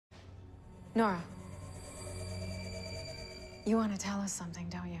Nora, you want to tell us something,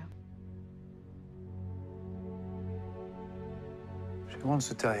 don't you? She wants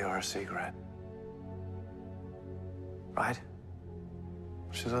to tell you her secret. Right?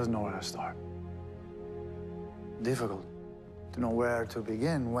 She doesn't know where to start. Difficult to know where to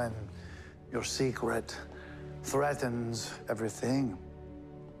begin when your secret threatens everything,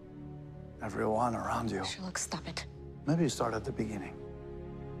 everyone around you. Sherloque, stop it. Maybe you start at the beginning.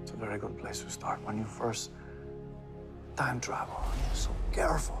 It's a very good place to start. When you first time travel, you're so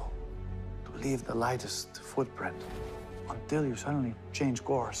careful to leave the lightest footprint until you suddenly change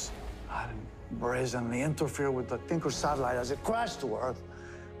course and brazenly interfere with the Tinker satellite as it crashed to Earth.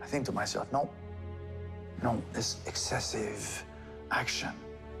 I think to myself, no, this excessive action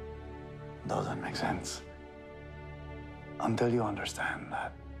doesn't make sense until you understand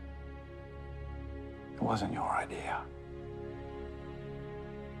that it wasn't your idea.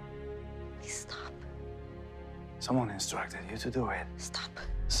 Please stop. Someone instructed you to do it. Stop.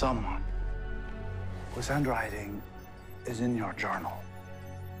 Someone whose handwriting is in your journal.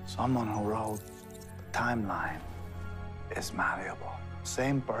 Someone who wrote the timeline is malleable.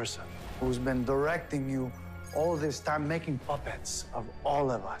 Same person who's been directing you all this time, making puppets of all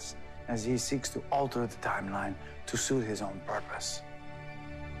of us as he seeks to alter the timeline to suit his own purpose.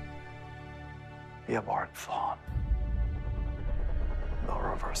 The abort fawn, the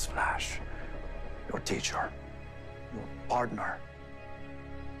reverse flash, your teacher, your partner,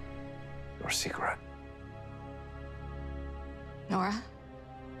 your secret. Nora?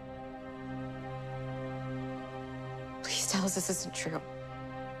 Please tell us this isn't true.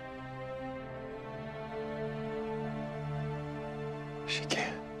 She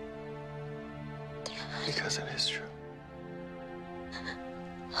can't. Because it is true.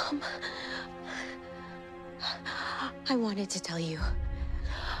 I wanted to tell you.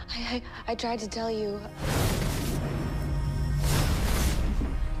 I tried to tell you.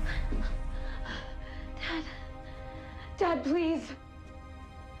 Dad, please.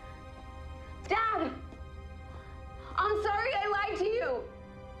 Dad! I'm sorry I lied to you.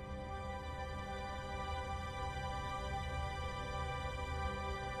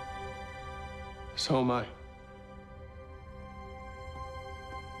 So am I.